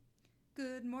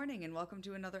Good morning and welcome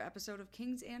to another episode of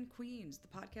Kings and Queens, the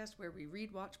podcast where we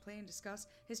read, watch, play, and discuss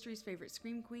history's favorite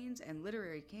scream queens and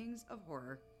literary kings of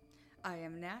horror. I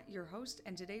am Nat, your host,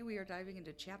 and today we are diving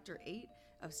into Chapter 8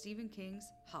 of Stephen King's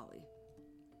Holly.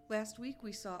 Last week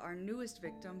we saw our newest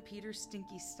victim, Peter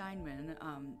Stinky Steinman,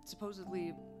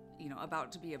 supposedly, about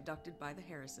to be abducted by the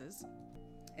Harrises.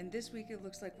 And this week it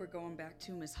looks like we're going back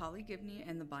to Miss Holly Gibney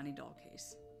and the Bonnie Doll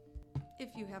case.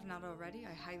 If you have not already,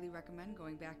 I highly recommend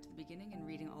going back to the beginning and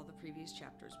reading all the previous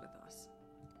chapters with us.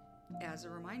 As a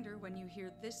reminder, when you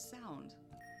hear this sound,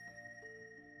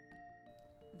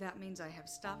 that means I have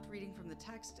stopped reading from the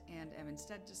text and am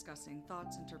instead discussing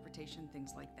thoughts, interpretation,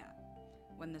 things like that.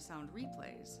 When the sound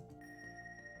replays,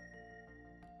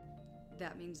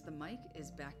 that means the mic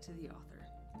is back to the author.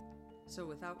 So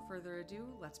without further ado,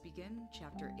 let's begin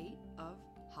Chapter 8 of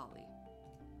Holly.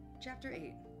 Chapter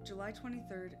 8, July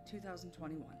 23rd,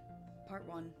 2021. Part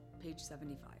 1, page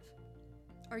 75.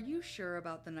 Are you sure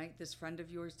about the night this friend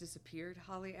of yours disappeared?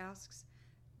 Holly asks.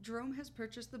 Jerome has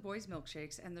purchased the boys'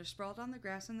 milkshakes and they're sprawled on the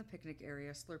grass in the picnic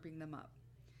area, slurping them up.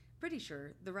 Pretty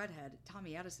sure, the redhead,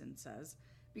 Tommy Edison, says,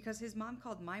 because his mom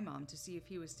called my mom to see if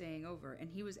he was staying over and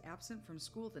he was absent from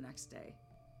school the next day.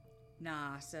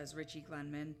 Nah, says Richie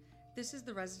Glenman. This is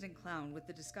the resident clown with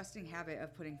the disgusting habit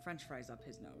of putting french fries up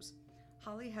his nose.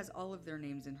 Holly has all of their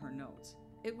names in her notes.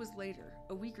 It was later,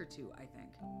 a week or two, I think.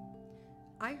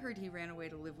 I heard he ran away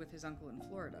to live with his uncle in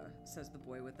Florida, says the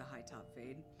boy with the high top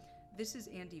fade. This is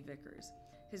Andy Vickers.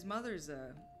 His mother's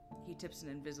he tips an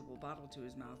invisible bottle to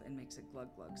his mouth and makes a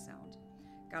glug-glug sound.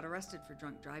 Got arrested for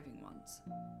drunk driving once.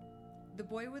 The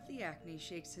boy with the acne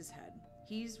shakes his head.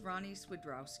 He's Ronnie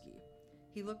Swidrowski.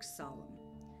 He looks solemn.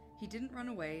 He didn't run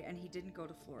away and he didn't go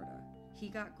to Florida. He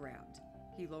got grabbed.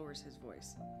 He lowers his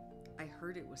voice. I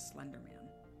heard it was Slender Man.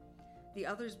 The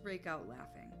others break out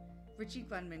laughing. Richie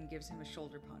Glenman gives him a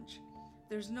shoulder punch.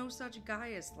 There's no such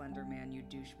guy as Slender Man, you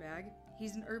douchebag.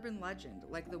 He's an urban legend,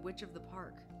 like the Witch of the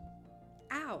Park.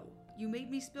 Ow! You made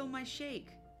me spill my shake!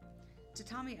 To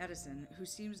Tommy Edison, who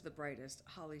seems the brightest,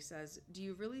 Holly says, Do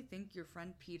you really think your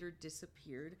friend Peter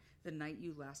disappeared the night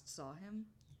you last saw him?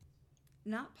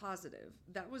 Not positive.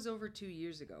 That was over 2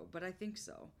 years ago, but I think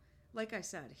so. Like I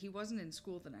said, he wasn't in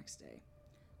school the next day.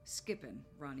 Skippin',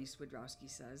 Ronnie Swidrowski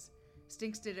says.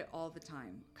 Stinks did it all the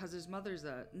time, 'cause his mother's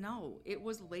No, it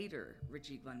was later,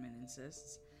 Richie Glenman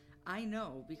insists. I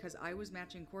know, because I was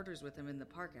matching quarters with him in the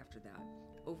park after that,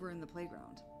 over in the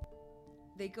playground.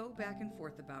 They go back and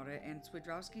forth about it, and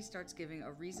Swidrowski starts giving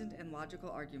a reasoned and logical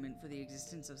argument for the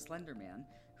existence of Slender Man,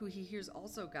 who he hears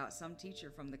also got some teacher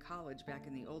from the college back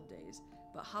in the old days,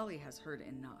 but Holly has heard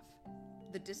enough.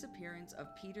 The disappearance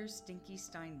of Peter Stinky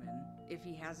Steinman, if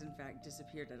he has in fact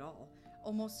disappeared at all,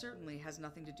 almost certainly has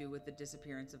nothing to do with the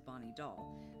disappearance of Bonnie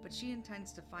Doll, but she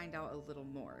intends to find out a little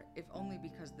more, if only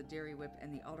because the Dairy Whip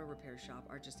and the auto repair shop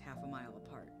are just half a mile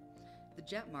apart. The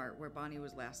Jet Mart, where Bonnie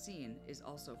was last seen, is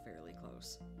also fairly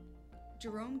close.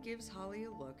 Jerome gives Holly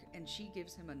a look, and she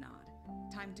gives him a nod.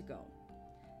 Time to go.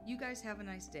 You guys have a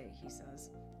nice day, he says.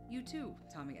 You too,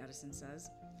 Tommy Edison says.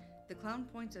 The clown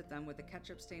points at them with a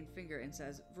ketchup-stained finger and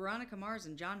says, Veronica Mars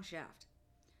and John Shaft.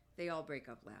 They all break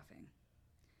up laughing.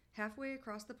 Halfway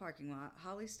across the parking lot,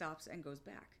 Holly stops and goes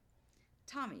back.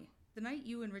 Tommy, the night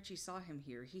you and Richie saw him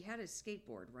here, he had his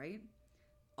skateboard, right?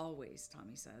 Always,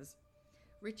 Tommy says.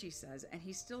 Richie says, and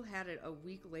he still had it a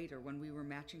week later when we were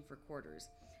matching for quarters.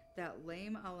 That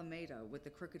lame Alameda with the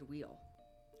crooked wheel.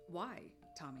 Why?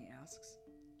 Tommy asks.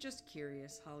 Just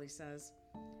curious, Holly says.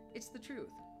 It's the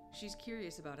truth. She's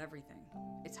curious about everything.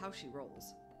 It's how she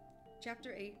rolls.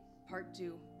 Chapter 8, Part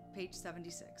 2, page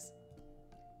 76.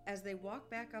 As they walk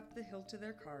back up the hill to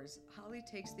their cars, Holly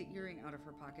takes the earring out of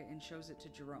her pocket and shows it to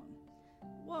Jerome.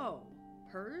 Whoa,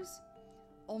 hers?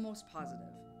 Almost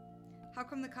positive. How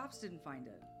come the cops didn't find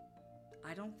it?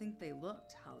 I don't think they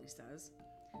looked, Holly says.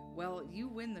 Well, you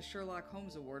win the Sherlock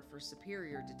Holmes Award for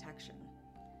superior detection.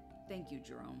 Thank you,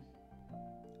 Jerome.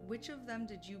 Which of them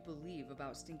did you believe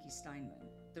about Stinky Steinman?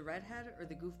 The redhead or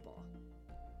the goofball?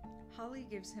 Holly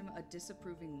gives him a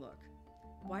disapproving look.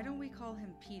 Why don't we call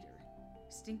him Peter?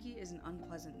 Stinky is an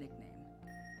unpleasant nickname.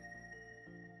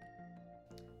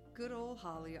 Good old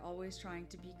Holly, always trying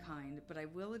to be kind, but I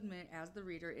will admit, as the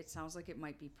reader, it sounds like it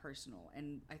might be personal.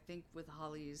 And I think with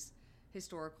Holly's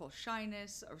historical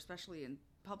shyness, especially in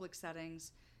public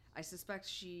settings, I suspect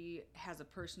she has a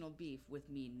personal beef with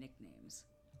mean nicknames.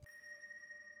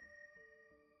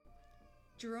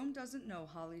 Jerome doesn't know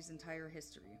Holly's entire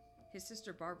history. His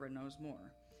sister Barbara knows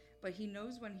more. But he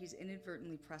knows when he's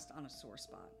inadvertently pressed on a sore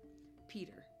spot.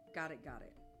 Peter. Got it.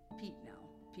 Pete now.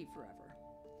 Pete forever.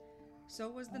 So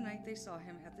was the night they saw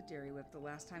him at the Dairy Whip the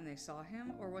last time they saw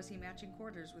him, or was he matching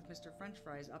quarters with Mr. French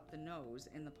Fries up the nose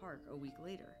in the park a week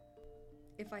later?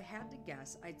 If I had to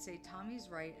guess, I'd say Tommy's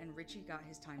right and Richie got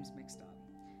his times mixed up.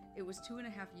 It was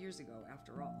 2.5 years ago,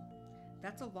 after all.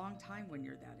 That's a long time when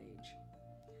you're that age.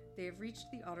 They have reached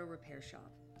the auto repair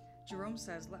shop. Jerome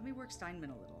says, "Let me work Steinman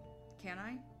a little." "Can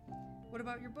I?" "What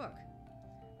about your book?"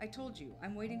 "I told you,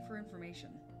 I'm waiting for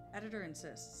information. Editor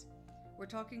insists. We're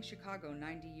talking Chicago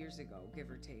 90 years ago, give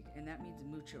or take, and that means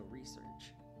mucho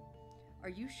research." "Are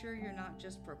you sure you're not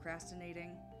just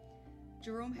procrastinating?"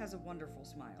 Jerome has a wonderful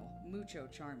smile, mucho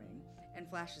charming, and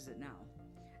flashes it now.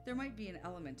 There might be an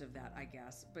element of that, I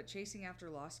guess, but chasing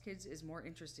after lost kids is more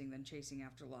interesting than chasing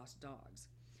after lost dogs,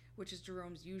 which is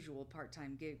Jerome's usual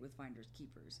part-time gig with Finders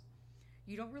Keepers.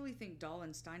 You don't really think Dahl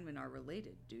and Steinman are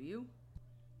related, do you?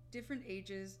 Different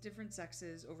ages, different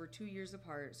sexes, over 2 years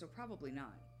apart, so probably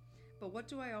not. But what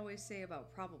do I always say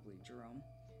about probably, Jerome?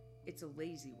 It's a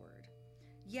lazy word.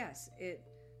 Yes,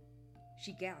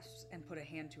 She gasps and put a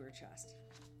hand to her chest.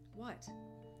 "What?"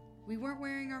 "We weren't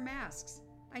wearing our masks.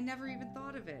 I never even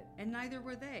thought of it, and neither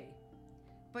were they."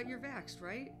 "But you're vaxxed,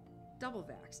 right?" "Double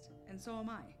vaxxed, and so am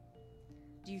I."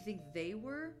 "Do you think they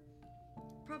were?"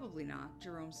 "Probably not,"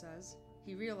 Jerome says.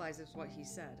 He realizes what he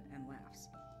said and laughs.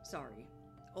 "Sorry.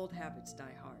 Old habits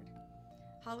die hard."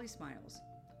 Holly smiles.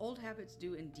 Old habits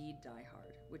do indeed die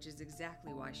hard, which is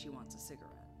exactly why she wants a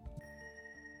cigarette.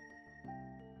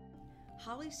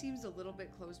 Holly seems a little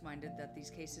bit closed-minded that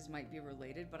these cases might be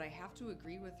related, but I have to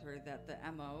agree with her that the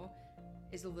MO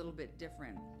is a little bit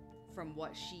different from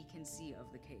what she can see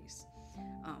of the case.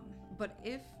 But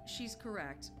if she's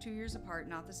correct, 2 years apart,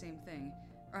 not the same thing,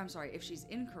 if she's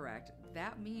incorrect,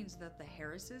 that means that the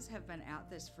Harrises have been at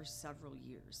this for several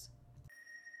years.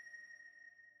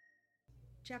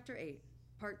 Chapter 8,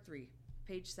 Part 3,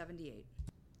 page 78.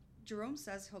 Jerome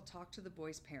says he'll talk to the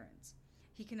boy's parents.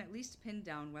 He can at least pin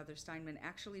down whether Steinman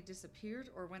actually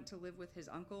disappeared or went to live with his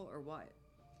uncle or what.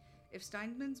 If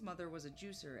Steinman's mother was a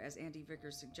juicer, as Andy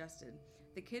Vickers suggested,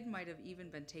 the kid might have even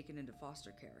been taken into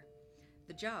foster care.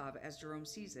 The job, as Jerome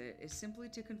sees it, is simply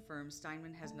to confirm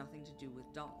Steinman has nothing to do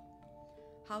with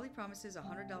Dahl. Holly promises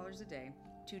 $100 a day,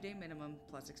 2-day minimum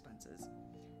plus expenses.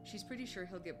 She's pretty sure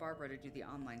he'll get Barbara to do the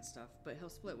online stuff, but he'll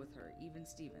split with her, even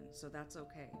Steven, so that's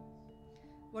okay.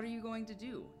 "What are you going to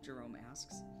do?" Jerome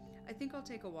asks. "I think I'll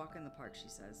take a walk in the park," she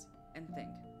says, "and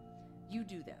think." "You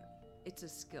do that. It's a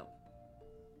skill."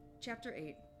 Chapter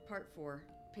 8, Part 4,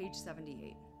 page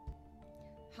 78.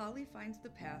 Holly finds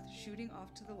the path shooting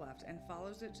off to the left and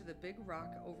follows it to the big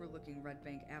rock overlooking Red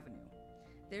Bank Avenue.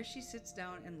 There she sits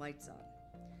down and lights up.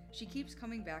 She keeps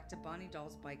coming back to Bonnie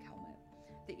Dahl's bike helmet.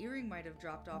 The earring might have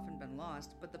dropped off and been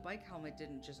lost, but the bike helmet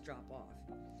didn't just drop off.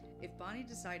 If Bonnie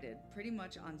decided, pretty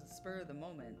much on the spur of the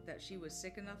moment, that she was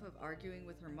sick enough of arguing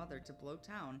with her mother to blow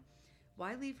town,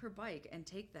 why leave her bike and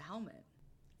take the helmet?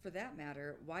 For that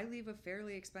matter, why leave a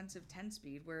fairly expensive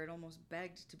 10-speed where it almost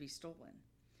begged to be stolen?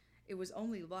 It was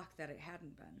only luck that it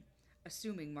hadn't been,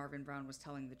 assuming Marvin Brown was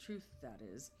telling the truth, that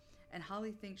is, and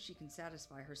Holly thinks she can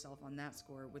satisfy herself on that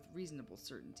score with reasonable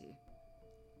certainty.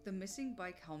 The missing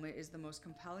bike helmet is the most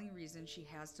compelling reason she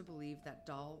has to believe that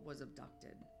Dahl was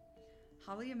abducted.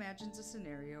 Holly imagines a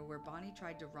scenario where Bonnie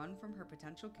tried to run from her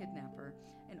potential kidnapper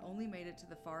and only made it to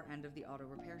the far end of the auto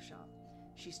repair shop.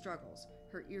 She struggles.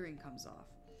 Her earring comes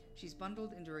off. She's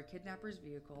bundled into her kidnapper's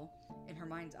vehicle. In her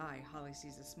mind's eye, Holly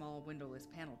sees a small windowless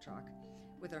panel truck,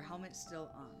 with her helmet still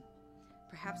on.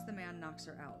 Perhaps the man knocks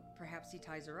her out. Perhaps he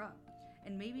ties her up.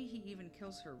 And maybe he even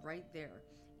kills her right there,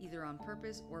 either on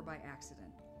purpose or by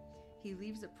accident. He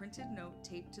leaves a printed note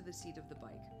taped to the seat of the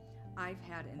bike. "I've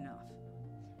had enough."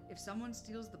 If someone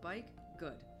steals the bike,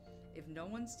 good. If no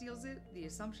one steals it, the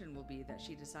assumption will be that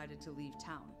she decided to leave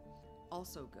town.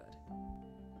 Also good.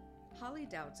 Holly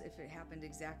doubts if it happened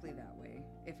exactly that way,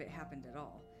 if it happened at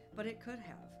all, but it could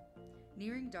have.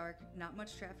 Nearing dark, not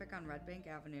much traffic on Red Bank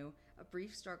Avenue, a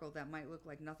brief struggle that might look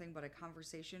like nothing but a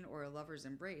conversation or a lover's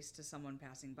embrace to someone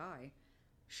passing by.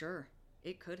 Sure,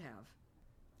 it could have.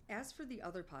 As for the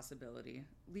other possibility,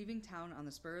 leaving town on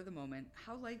the spur of the moment,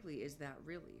 how likely is that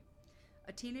really?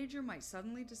 A teenager might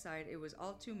suddenly decide it was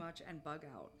all too much and bug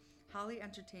out. Holly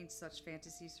entertained such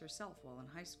fantasies herself while in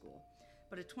high school.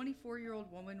 But a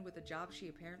 24-year-old woman with a job she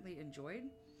apparently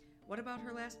enjoyed? What about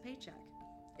her last paycheck?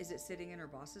 Is it sitting in her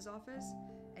boss's office?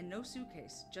 And no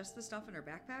suitcase, just the stuff in her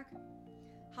backpack?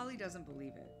 Holly doesn't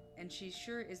believe it, and she's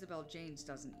sure Isabel Janes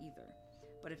doesn't either.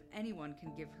 But if anyone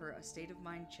can give her a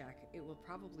state-of-mind check, it will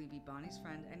probably be Bonnie's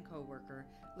friend and co-worker,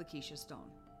 Lakeisha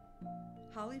Stone.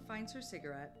 Holly finds her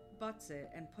cigarette, butts it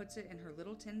and puts it in her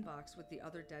little tin box with the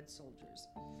other dead soldiers.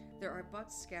 There are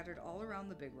butts scattered all around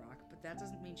the big rock, but that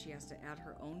doesn't mean she has to add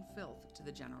her own filth to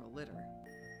the general litter.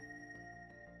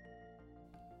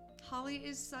 Holly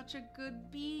is such a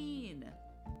good bean!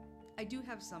 I do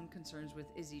have some concerns with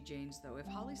Izzy Janes, though. If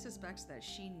Holly suspects that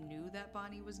she knew that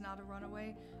Bonnie was not a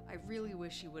runaway, I really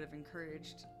wish she would have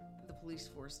encouraged the police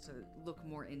force to look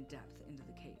more in depth into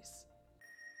the case.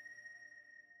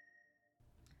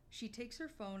 She takes her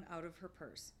phone out of her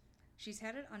purse. She's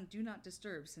had it on Do Not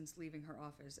Disturb since leaving her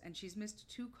office, and she's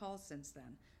missed 2 calls since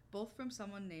then, both from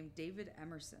someone named David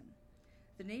Emerson.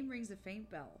 The name rings a faint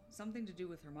bell, something to do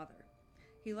with her mother.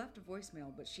 He left a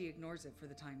voicemail, but she ignores it for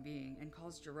the time being and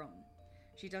calls Jerome.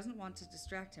 She doesn't want to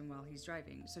distract him while he's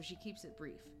driving, so she keeps it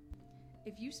brief.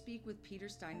 If you speak with Peter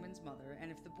Steinman's mother, and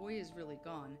if the boy is really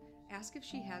gone, ask if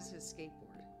she has his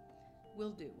skateboard.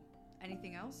 Will do.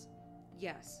 Anything else?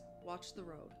 Yes. Watch the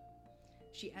road.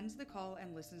 She ends the call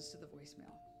and listens to the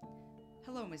voicemail.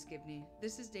 Hello, Miss Gibney.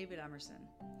 This is David Emerson.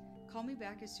 Call me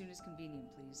back as soon as convenient,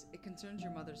 please. It concerns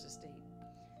your mother's estate.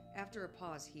 After a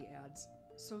pause, he adds,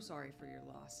 So sorry for your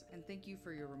loss, and thank you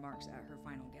for your remarks at her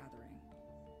final gathering.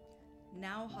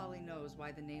 Now Holly knows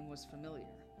why the name was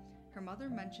familiar. Her mother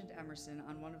mentioned Emerson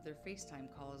on one of their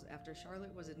FaceTime calls after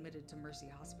Charlotte was admitted to Mercy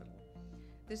Hospital.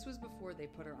 This was before they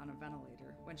put her on a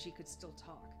ventilator, when she could still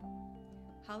talk.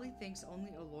 Holly thinks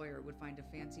only a lawyer would find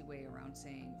a fancy way around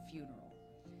saying funeral.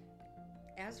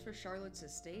 As for Charlotte's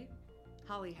estate,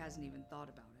 Holly hasn't even thought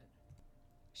about it.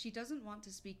 She doesn't want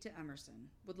to speak to Emerson,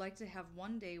 would like to have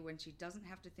one day when she doesn't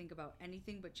have to think about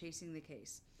anything but chasing the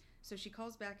case, so she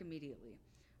calls back immediately,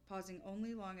 pausing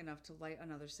only long enough to light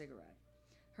another cigarette.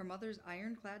 Her mother's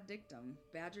ironclad dictum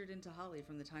badgered into Holly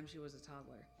from the time she was a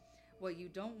toddler. What you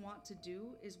don't want to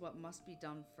do is what must be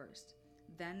done first.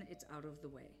 Then it's out of the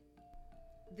way.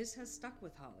 This has stuck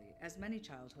with Holly, as many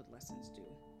childhood lessons do,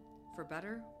 for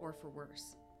better or for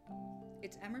worse.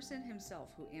 It's Emerson himself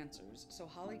who answers, so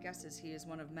Holly guesses he is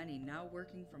one of many now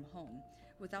working from home,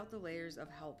 without the layers of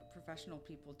help professional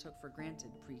people took for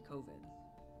granted pre-COVID.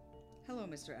 Hello,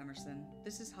 Mr. Emerson.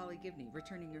 This is Holly Gibney,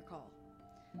 returning your call.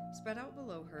 Spread out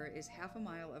below her is half a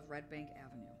mile of Red Bank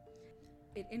Avenue.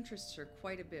 It interests her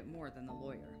quite a bit more than the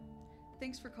lawyer.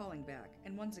 Thanks for calling back,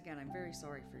 and once again, I'm very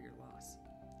sorry for your loss.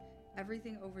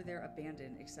 Everything over there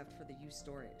abandoned except for the used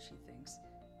storage, she thinks,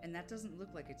 and that doesn't look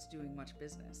like it's doing much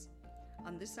business.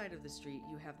 On this side of the street,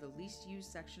 you have the least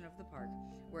used section of the park,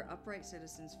 where upright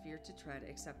citizens fear to tread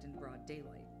except in broad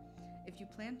daylight. If you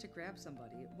plan to grab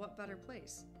somebody, what better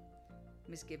place?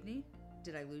 Miss Gibney?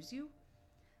 Did I lose you?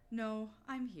 No,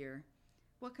 I'm here.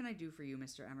 What can I do for you,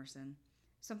 Mr. Emerson?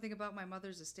 Something about my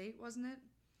mother's estate, wasn't it?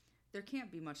 There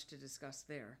can't be much to discuss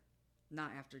there.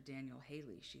 Not after Daniel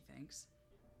Haley, she thinks.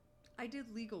 I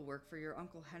did legal work for your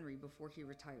Uncle Henry before he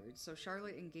retired, so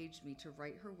Charlotte engaged me to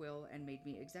write her will and made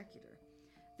me executor.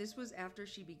 This was after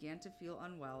she began to feel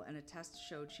unwell and a test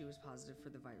showed she was positive for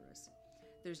the virus.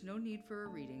 There's no need for a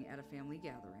reading at a family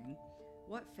gathering.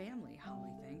 What family,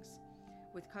 Holly thinks?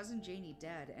 With Cousin Janie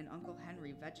dead and Uncle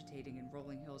Henry vegetating in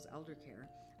Rolling Hills elder care,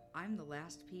 I'm the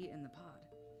last pea in the pod.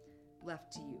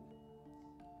 Left to you.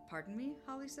 Pardon me,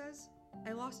 Holly says.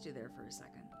 I lost you there for a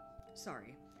second.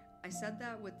 Sorry. I said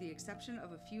that with the exception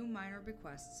of a few minor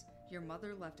bequests, your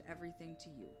mother left everything to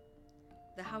you.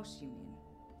 The house, you mean.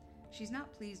 She's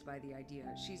not pleased by the idea,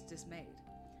 she's dismayed.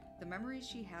 The memories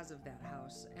she has of that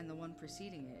house, and the one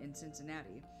preceding it in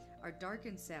Cincinnati, are dark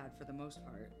and sad for the most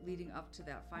part, leading up to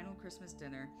that final Christmas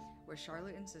dinner where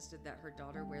Charlotte insisted that her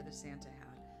daughter wear the Santa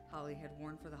hat Holly had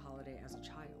worn for the holiday as a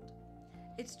child.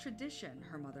 It's tradition,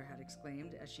 her mother had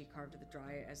exclaimed as she carved the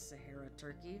dry as Sahara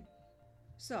turkey.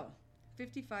 So,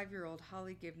 55-year-old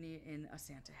Holly Gibney in a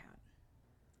Santa hat.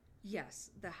 Yes,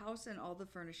 the house and all the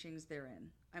furnishings therein.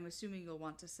 I'm assuming you'll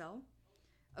want to sell?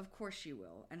 Of course she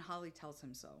will, and Holly tells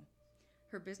him so.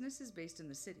 Her business is based in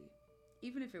the city.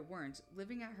 Even if it weren't,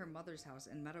 living at her mother's house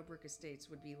in Meadowbrook Estates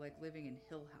would be like living in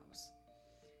Hill House.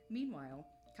 Meanwhile,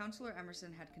 Counselor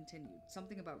Emerson had continued,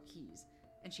 something about keys,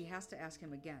 and she has to ask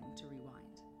him again to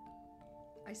rewind.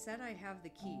 I said I have the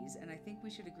keys, and I think we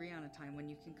should agree on a time when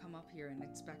you can come up here and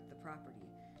inspect the property,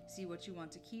 see what you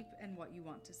want to keep and what you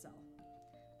want to sell.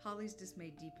 Holly's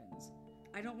dismay deepens.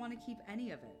 I don't want to keep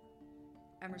any of it.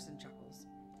 Emerson chuckles.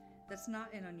 That's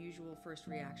not an unusual first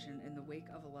reaction in the wake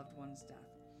of a loved one's death,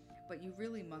 but you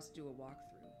really must do a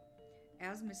walkthrough.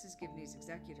 As Mrs. Gibney's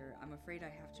executor, I'm afraid I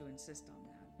have to insist on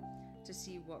that. To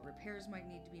see what repairs might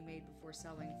need to be made before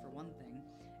selling, for one thing,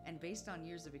 and based on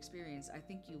years of experience, I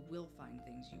think you will find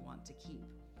things you want to keep.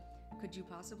 Could you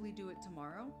possibly do it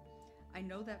tomorrow? I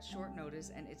know that's short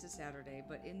notice and it's a Saturday,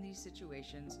 but in these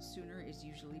situations, sooner is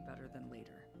usually better than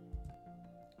later.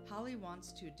 Holly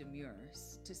wants to demur,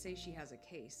 to say she has a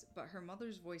case, but her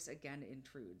mother's voice again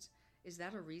intrudes. Is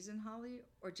that a reason, Holly,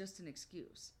 or just an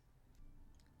excuse?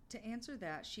 To answer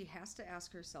that, she has to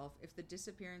ask herself if the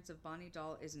disappearance of Bonnie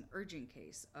Dahl is an urgent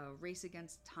case, a race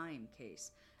against time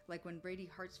case, like when Brady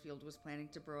Hartsfield was planning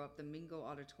to blow up the Mingo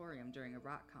Auditorium during a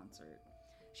rock concert.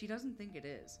 She doesn't think it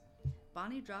is.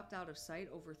 Bonnie dropped out of sight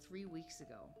over 3 weeks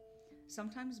ago.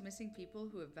 Sometimes missing people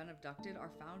who have been abducted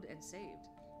are found and saved.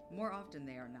 More often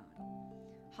they are not.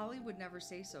 Holly would never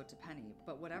say so to Penny,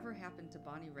 but whatever happened to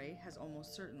Bonnie Ray has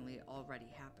almost certainly already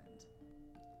happened.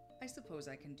 I suppose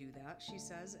I can do that, she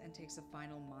says, and takes a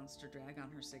final monster drag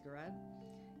on her cigarette.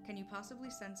 Can you possibly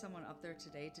send someone up there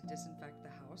today to disinfect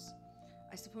the house?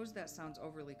 I suppose that sounds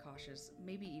overly cautious,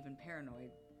 maybe even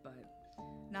paranoid, but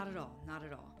not at all, not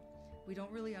at all. We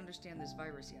don't really understand this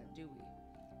virus yet, do we?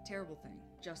 Terrible thing,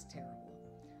 just terrible.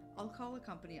 I'll call a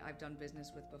company I've done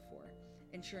business with before.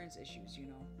 Insurance issues, you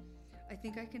know. I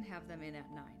think I can have them in at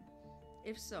 9.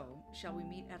 If so, shall we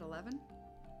meet at 11?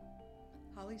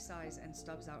 Holly sighs and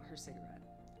stubs out her cigarette.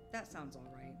 That sounds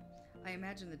all right. I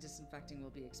imagine the disinfecting will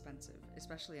be expensive,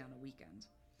 especially on a weekend.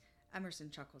 Emerson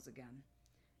chuckles again.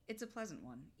 It's a pleasant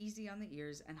one, easy on the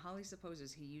ears, and Holly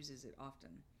supposes he uses it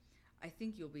often. I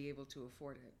think you'll be able to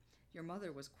afford it. Your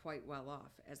mother was quite well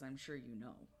off, as I'm sure you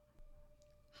know.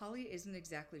 Holly isn't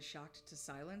exactly shocked to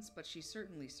silence, but she's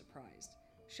certainly surprised.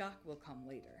 Shock will come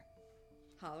later.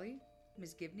 Holly?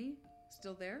 Miss Gibney?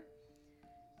 Still there?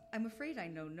 I'm afraid I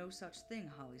know no such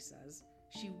thing, Holly says.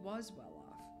 She was well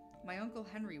off. My Uncle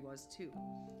Henry was too,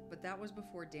 but that was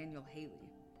before Daniel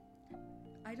Haley.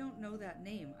 I don't know that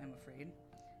name, I'm afraid.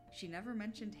 She never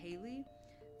mentioned Haley,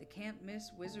 the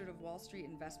can't-miss Wizard of Wall Street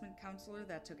investment counselor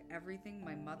that took everything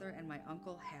my mother and my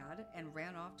uncle had and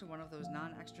ran off to one of those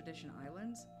non-extradition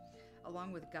islands,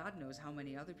 along with God knows how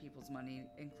many other people's money,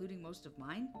 including most of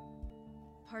mine?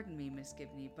 Pardon me, Miss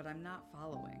Gibney, but I'm not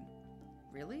following.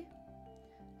 Really?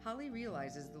 Holly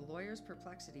realizes the lawyer's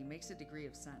perplexity makes a degree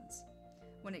of sense.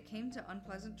 When it came to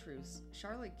unpleasant truths,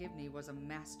 Charlotte Gibney was a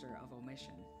master of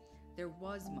omission. There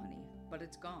was money, but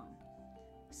it's gone.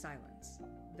 Silence.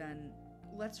 Then,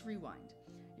 let's rewind.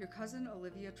 Your cousin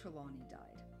Olivia Trelawney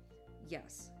died.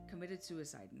 Yes, committed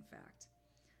suicide, in fact.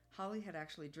 Holly had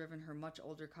actually driven her much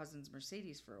older cousin's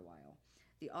Mercedes for a while,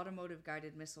 the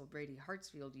automotive-guided missile Brady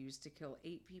Hartsfield used to kill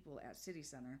 8 people at City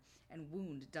Center and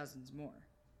wound dozens more.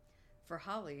 For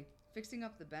Holly, fixing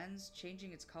up the Benz,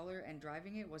 changing its color, and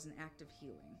driving it was an act of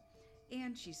healing,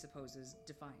 and, she supposes,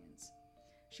 defiance.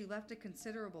 She left a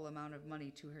considerable amount of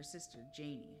money to her sister,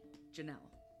 Janelle.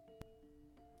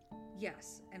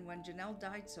 Yes, and when Janelle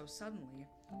died so suddenly,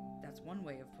 that's one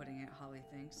way of putting it, Holly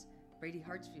thinks, Brady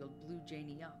Hartsfield blew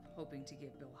Janie up, hoping to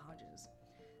get Bill Hodges.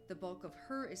 The bulk of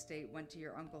her estate went to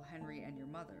your Uncle Henry and your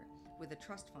mother, with a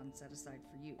trust fund set aside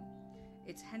for you.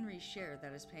 It's Henry's share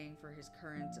that is paying for his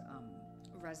current,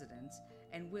 residence,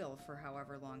 and will for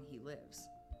however long he lives.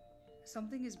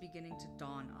 Something is beginning to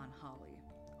dawn on Holly,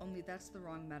 only that's the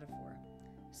wrong metaphor.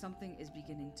 Something is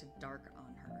beginning to dark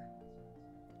on her.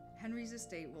 Henry's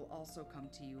estate will also come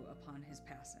to you upon his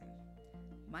passing.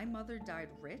 My mother died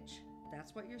rich?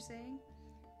 That's what you're saying?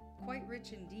 Quite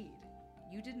rich indeed.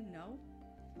 You didn't know?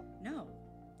 No,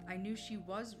 I knew she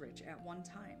was rich at one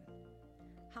time.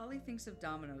 Holly thinks of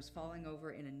dominoes falling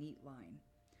over in a neat line.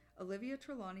 Olivia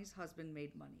Trelawney's husband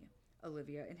made money.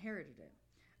 Olivia inherited it.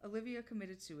 Olivia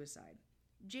committed suicide.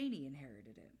 Janie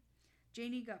inherited it.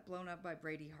 Janie got blown up by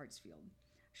Brady Hartsfield.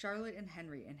 Charlotte and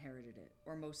Henry inherited it,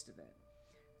 or most of it.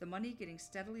 The money getting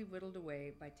steadily whittled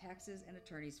away by taxes and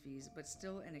attorney's fees, but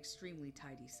still an extremely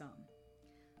tidy sum.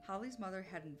 Holly's mother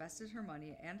had invested her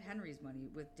money and Henry's money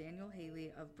with Daniel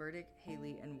Haley of Burdick,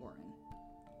 Haley, and Warren.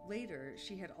 Later,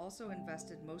 she had also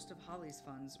invested most of Holly's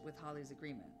funds with Holly's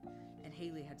agreement, and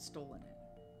Haley had stolen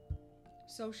it.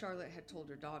 So Charlotte had told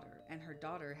her daughter, and her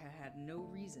daughter had had no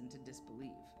reason to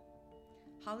disbelieve.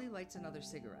 Holly lights another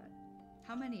cigarette.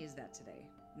 How many is that today?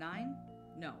 9?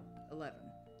 No, 11.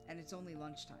 And it's only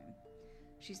lunchtime.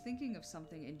 She's thinking of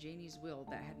something in Janie's will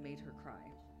that had made her cry.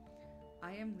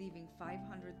 I am leaving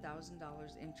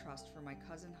 $500,000 in trust for my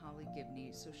cousin Holly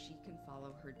Gibney so she can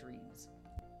follow her dreams.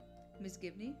 Miss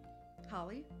Gibney?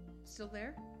 Holly? Still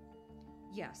there?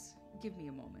 Yes, give me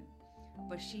a moment.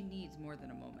 But she needs more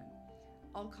than a moment.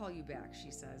 I'll call you back,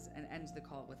 she says, and ends the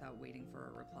call without waiting for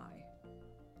a reply.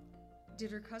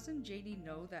 Did her cousin Janie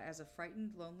know that as a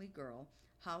frightened, lonely girl,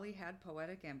 Holly had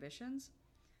poetic ambitions?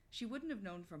 She wouldn't have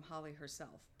known from Holly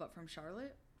herself, but from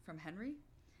Charlotte? From Henry?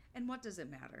 And what does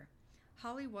it matter?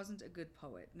 Holly wasn't a good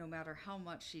poet, no matter how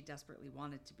much she desperately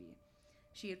wanted to be.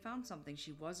 She had found something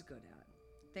she was good at.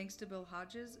 Thanks to Bill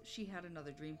Hodges, she had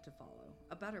another dream to follow,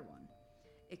 a better one.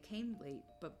 It came late,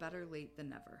 but better late than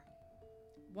never.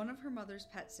 One of her mother's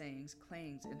pet sayings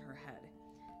clangs in her head.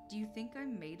 Do you think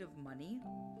I'm made of money?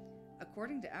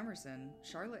 According to Emerson,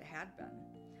 Charlotte had been.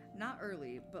 Not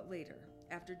early, but later,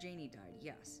 after Janie died,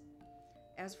 yes.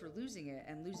 As for losing it,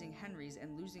 and losing Henry's,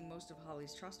 and losing most of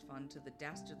Holly's trust fund to the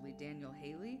dastardly Daniel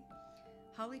Haley,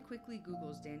 Holly quickly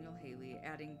Googles Daniel Haley,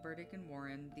 adding Burdick and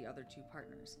Warren, the other two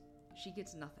partners. She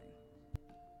gets nothing.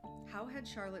 How had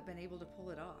Charlotte been able to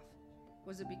pull it off?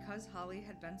 Was it because Holly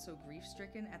had been so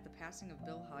grief-stricken at the passing of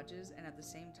Bill Hodges and at the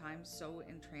same time so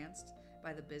entranced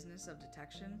by the business of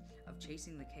detection, of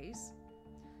chasing the case?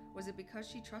 Was it because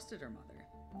she trusted her mother?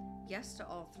 Yes to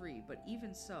all three, but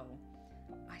even so,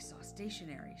 I saw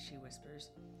stationery, she whispers.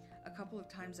 A couple of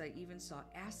times I even saw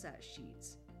asset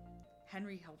sheets.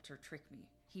 Henry helped her trick me.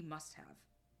 He must have.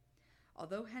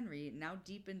 Although Henry, now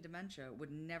deep in dementia,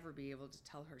 would never be able to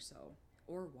tell her so,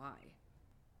 or why.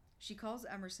 She calls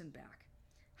Emerson back.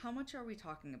 How much are we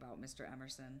talking about, Mr.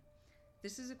 Emerson?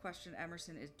 This is a question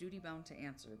Emerson is duty-bound to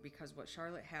answer because what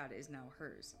Charlotte had is now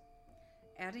hers.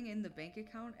 Adding in the bank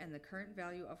account and the current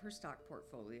value of her stock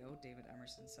portfolio, David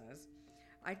Emerson says,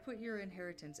 I'd put your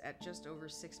inheritance at just over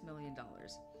 $6 million.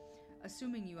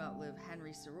 Assuming you outlive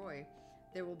Henry Soroy,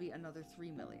 there will be another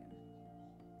 $3 million.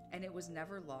 And it was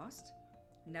never lost?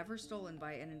 Never stolen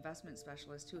by an investment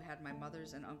specialist who had my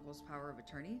mother's and uncle's power of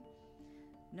attorney?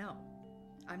 No.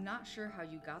 I'm not sure how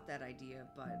you got that idea,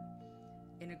 but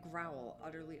in a growl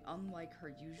utterly unlike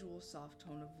her usual soft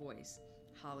tone of voice,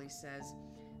 Holly says,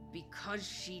 because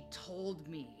she told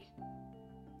me.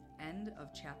 End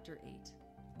of chapter 8.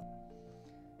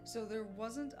 So there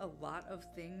wasn't a lot of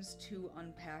things to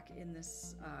unpack in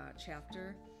this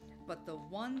chapter, but the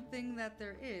one thing that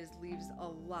there is leaves a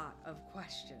lot of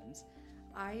questions.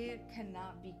 I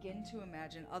cannot begin to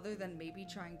imagine, other than maybe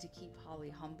trying to keep Holly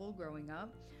humble growing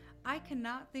up, I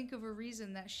cannot think of a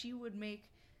reason that she would make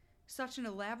such an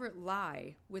elaborate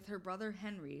lie with her brother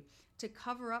Henry to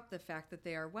cover up the fact that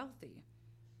they are wealthy.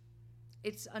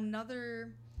 It's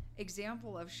another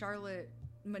example of Charlotte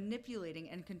manipulating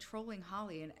and controlling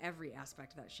Holly in every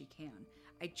aspect that she can.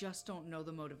 I just don't know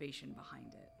the motivation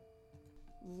behind it.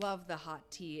 Love the hot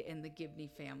tea in the Gibney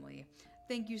family.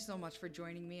 Thank you so much for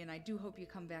joining me, and I do hope you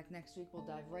come back next week. We'll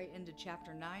dive right into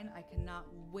chapter 9. I cannot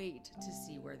wait to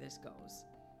see where this goes.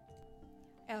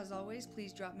 As always,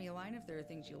 please drop me a line if there are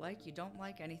things you like, you don't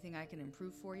like, anything I can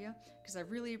improve for you, because I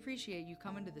really appreciate you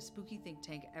coming to the Spooky Think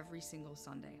Tank every single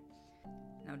Sunday.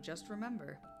 Now just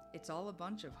remember, it's all a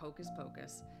bunch of hocus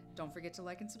pocus. Don't forget to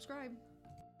like and subscribe.